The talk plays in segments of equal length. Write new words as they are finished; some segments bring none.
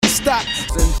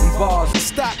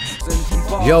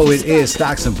Yo, it is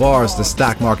Stocks and Bars, the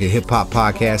stock market hip hop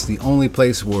podcast, the only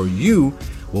place where you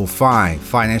will find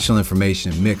financial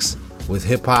information mixed with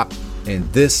hip hop. And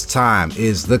this time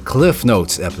is the Cliff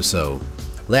Notes episode.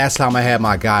 Last time I had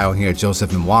my guy on here, Joe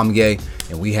Nyamwange,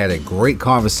 and we had a great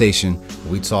conversation.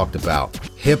 We talked about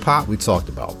hip hop, we talked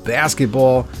about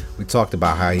basketball, we talked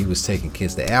about how he was taking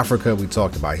kids to Africa, we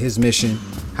talked about his mission,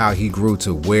 how he grew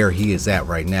to where he is at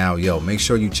right now. Yo, make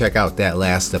sure you check out that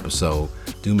last episode.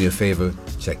 Do me a favor,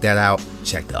 check that out,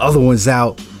 check the other ones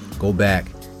out, go back,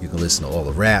 you can listen to all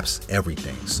the raps,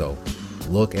 everything. So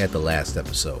look at the last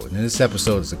episode. And this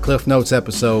episode is a Cliff Notes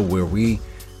episode where we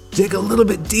dig a little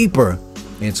bit deeper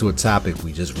into a topic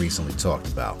we just recently talked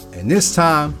about. And this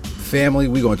time, family,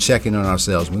 we're going to check in on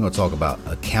ourselves. We're going to talk about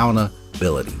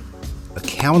accountability.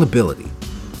 Accountability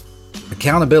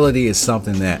is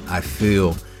something that I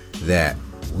feel that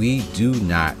we do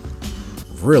not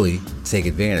really take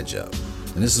advantage of.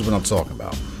 And this is what I'm talking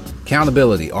about.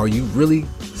 Accountability. Are you really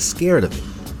scared of it?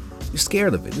 You're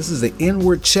scared of it. This is an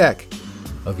inward check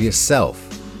of yourself.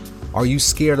 Are you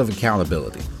scared of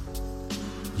accountability?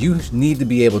 You need to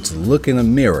be able to look in a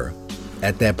mirror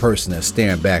at that person that's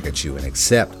staring back at you and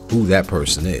accept who that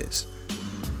person is.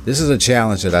 This is a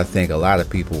challenge that I think a lot of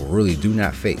people really do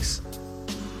not face.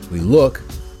 We look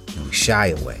and we shy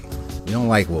away. We don't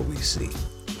like what we see.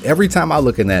 Every time I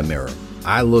look in that mirror,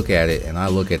 I look at it and I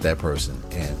look at that person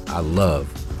and I love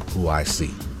who I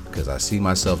see because I see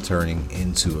myself turning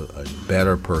into a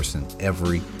better person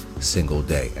every single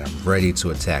day, and I'm ready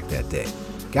to attack that day.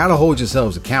 Gotta hold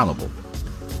yourselves accountable.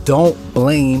 Don't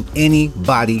blame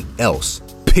anybody else,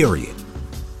 period.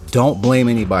 Don't blame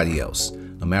anybody else.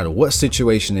 No matter what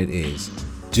situation it is,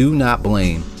 do not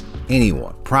blame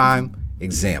anyone. Prime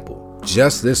example,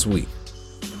 just this week,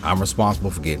 I'm responsible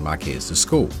for getting my kids to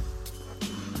school.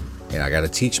 And I got to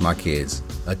teach my kids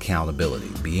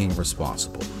accountability, being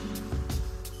responsible.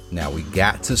 Now, we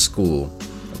got to school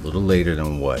a little later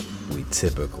than what we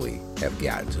typically have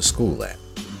gotten to school at.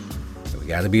 We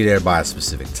got to be there by a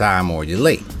specific time or you're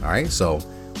late. All right. So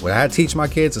what I had to teach my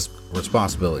kids is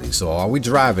responsibility. So are we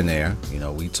driving there?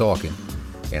 We talking,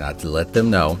 and I let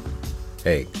them know,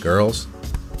 hey, girls,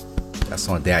 that's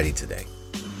on daddy today.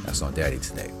 That's on daddy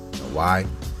today. You know why?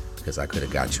 Because I could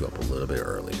have got you up a little bit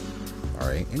earlier. All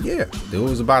right. And yeah, there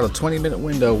was about a 20-minute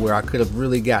window where I could have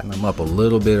really gotten them up a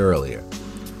little bit earlier,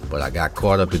 but I got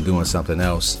caught up in doing something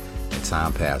else and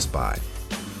time passed by.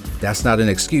 That's not an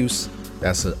excuse.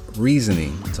 That's a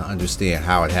reasoning to understand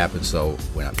how it happened. So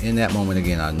when I'm in that moment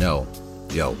again, I know,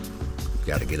 yo, you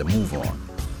got to get a move on.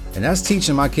 And that's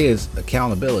teaching my kids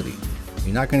accountability.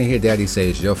 You're not going to hear daddy say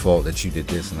it's your fault that you did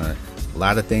this. And a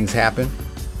lot of things happen.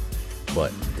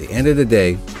 But at the end of the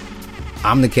day,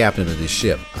 I'm the captain of this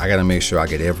ship. I got to make sure I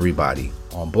get everybody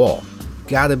on ball. You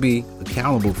got to be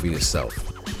accountable for yourself.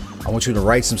 I want you to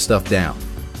write some stuff down.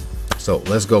 So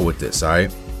let's go with this, all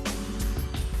right?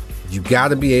 You got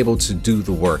to be able to do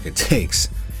the work it takes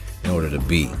in order to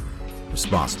be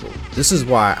responsible. This is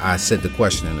why I said the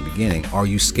question in the beginning, are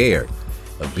you scared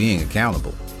of being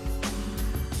accountable?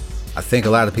 I think a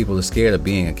lot of people are scared of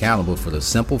being accountable for the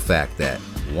simple fact that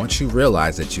once you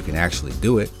realize that you can actually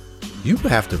do it, you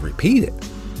have to repeat it.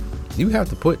 You have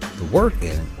to put the work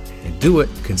in and do it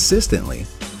consistently.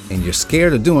 And you're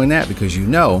scared of doing that because you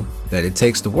know that it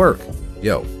takes the work.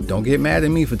 Yo, don't get mad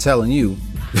at me for telling you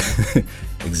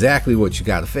exactly what you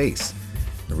got to face.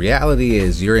 The reality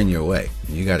is you're in your way.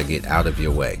 You got to get out of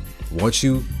your way. Once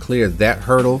you clear that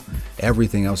hurdle,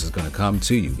 everything else is going to come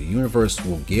to you. The universe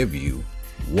will give you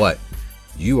what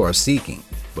you are seeking,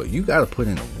 but you got to put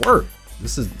in the work.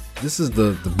 This is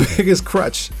the biggest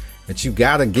crutch that you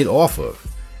got to get off of.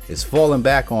 It's falling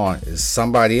back on is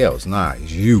somebody else. Nah,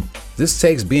 it's you. This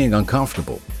takes being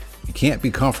uncomfortable. You can't be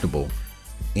comfortable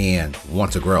and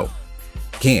want to grow.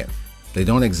 Can't. They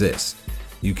don't exist.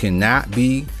 You cannot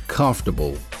be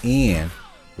comfortable and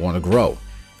want to grow.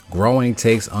 Growing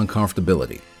takes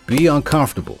uncomfortability. Be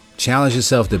uncomfortable. Challenge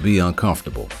yourself to be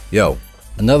uncomfortable. Yo,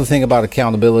 another thing about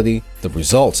accountability, the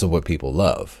results are what people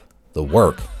love. The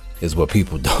work is what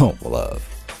people don't love.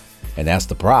 And that's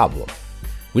the problem.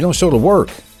 We don't show the work.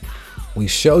 We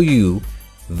show you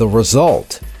the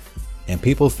result. And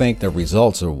people think the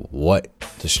results are what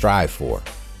to strive for.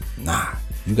 Nah,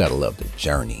 you gotta love the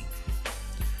journey.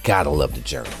 Gotta love the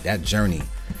journey. That journey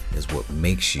is what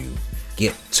makes you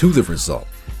get to the result.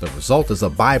 The result is a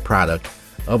byproduct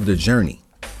of the journey.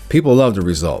 People love the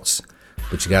results,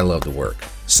 but you gotta love the work.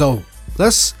 So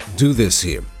let's do this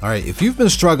here. All right, if you've been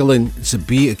struggling to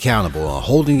be accountable or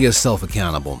holding yourself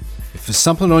accountable, if it's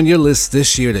something on your list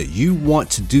this year that you want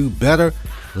to do better,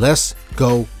 let's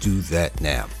go do that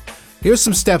now. Here's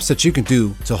some steps that you can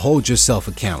do to hold yourself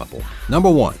accountable. Number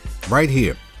one, right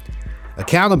here.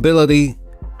 Accountability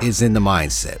is in the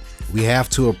mindset. We have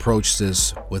to approach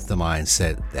this with the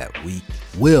mindset that we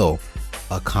will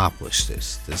accomplish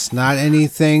this. It's not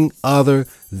anything other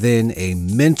than a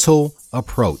mental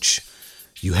approach.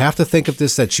 You have to think of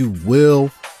this that you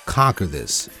will conquer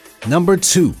this. Number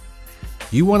two,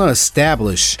 you want to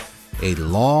establish a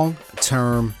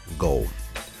long-term goal.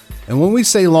 And when we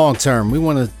say long-term, we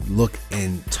want to look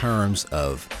in terms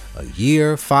of a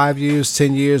year, 5 years,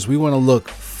 10 years. We want to look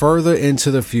further into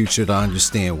the future to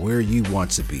understand where you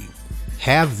want to be.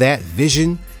 Have that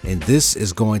vision, and this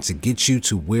is going to get you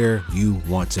to where you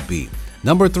want to be.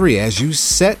 Number three, as you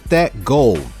set that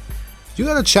goal, you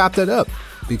got to chop that up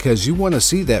because you want to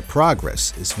see that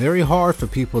progress. It's very hard for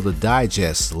people to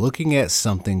digest looking at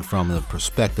something from the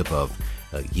perspective of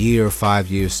a year, 5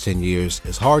 years, 10 years.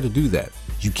 It's hard to do that.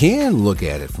 You can look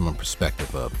at it from a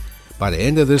perspective of, by the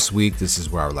end of this week, this is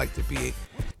where I would like to be.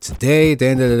 Today, at the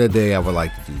end of the day, I would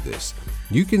like to do this.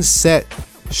 You can set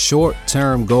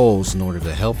short-term goals in order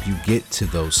to help you get to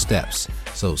those steps.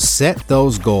 So set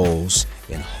those goals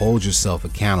and hold yourself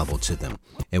accountable to them.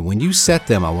 And when you set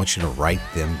them, I want you to write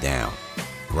them down.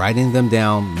 Writing them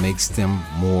down makes them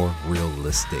more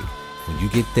realistic. When you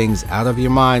get things out of your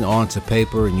mind onto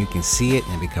paper and you can see it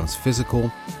and it becomes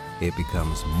physical, it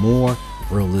becomes more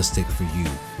realistic for you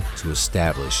to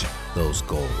establish those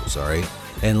goals, all right?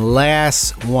 And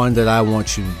last one that I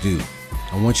want you to do,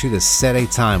 I want you to set a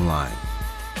timeline.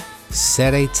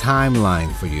 Set a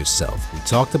timeline for yourself. We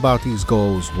talked about these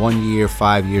goals 1 year,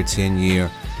 5 year, 10 year,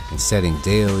 and setting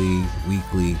daily,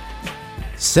 weekly.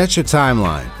 Set your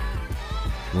timeline.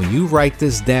 When you write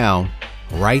this down,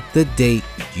 write the date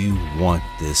you want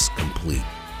this complete.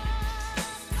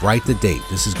 Write the date.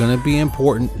 This is going to be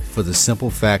important for the simple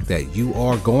fact that you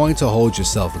are going to hold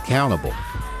yourself accountable.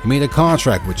 You made a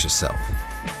contract with yourself.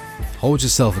 Hold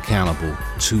yourself accountable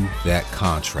to that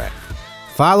contract.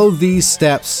 Follow these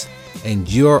steps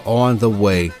and you're on the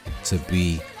way to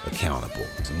be accountable.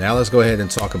 So now let's go ahead and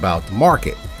talk about the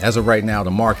market. As of right now, the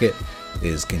market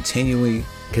is continually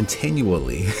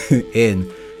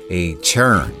in a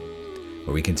churn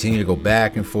where we continue to go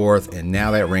back and forth, and now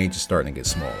that range is starting to get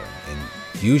smaller. And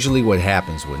usually what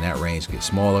happens when that range gets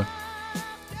smaller,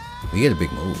 we get a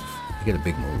big move.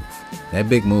 That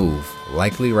big move,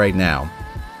 likely right now,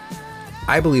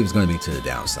 I believe is going to be to the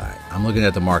downside. I'm looking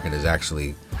at the market as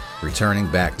actually returning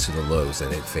back to the lows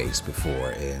that it faced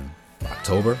before in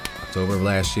October of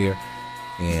last year.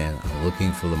 And I'm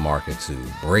looking for the market to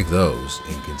break those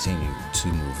and continue to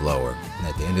move lower. And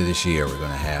at the end of this year, we're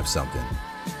going to have something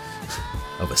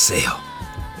of a sale.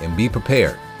 And be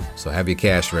prepared. So have your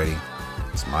cash ready.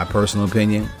 It's my personal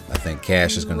opinion. I think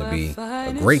cash is going to be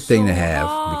a great thing to have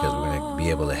because we're going to be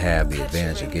able to have the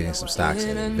advantage of getting some stocks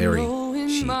at a very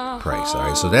cheap price. All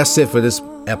right, so that's it for this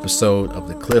episode of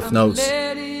the Cliff Notes.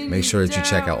 Make sure that you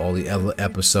check out all the other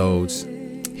episodes.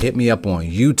 Hit me up on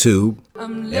YouTube.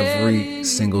 Every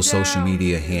single social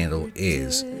media handle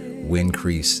is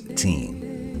Wincrease Team.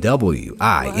 WINCREASETEAM.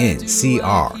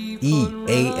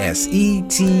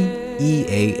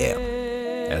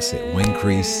 That's it,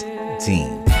 Wincrease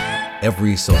Team.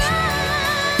 Every social media.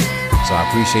 So I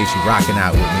appreciate you rocking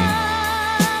out with me.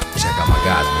 Check out my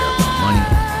guys, Marathon Money.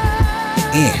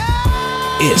 And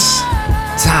it's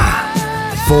time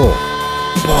for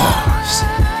bars.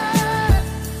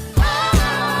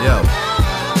 Yo,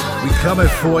 we coming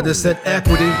for this at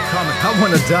equity. I want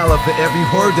 $1 for every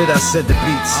word that I said to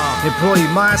beats. Employee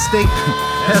mind state,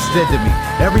 that's dead to me.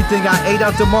 Everything I ate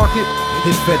out the market,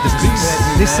 it fed the beast.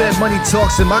 They said money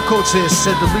talks and my coach here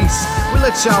said the least. We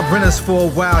let y'all rent us for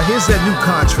a while. Here's that new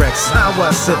contract. Now I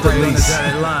said the least.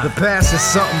 The past is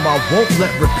something I won't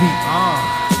let repeat.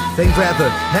 They'd rather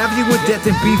have you in debt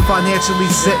than be financially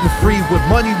set and free. With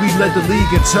money we led the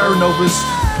league in turnovers.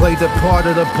 Played the part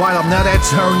of the bottom, now that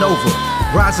turnover.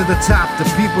 Rise to the top, the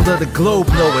people of the globe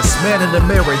know us. Man in the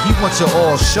mirror, he wants you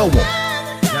all, show him.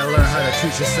 You gotta learn how to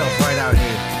treat yourself right out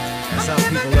here. That's how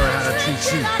people learn how to treat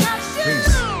you.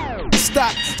 Peace.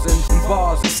 Stop,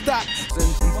 bars, stop,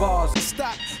 bars,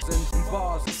 stop,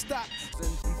 bars, stop,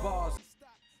 bars.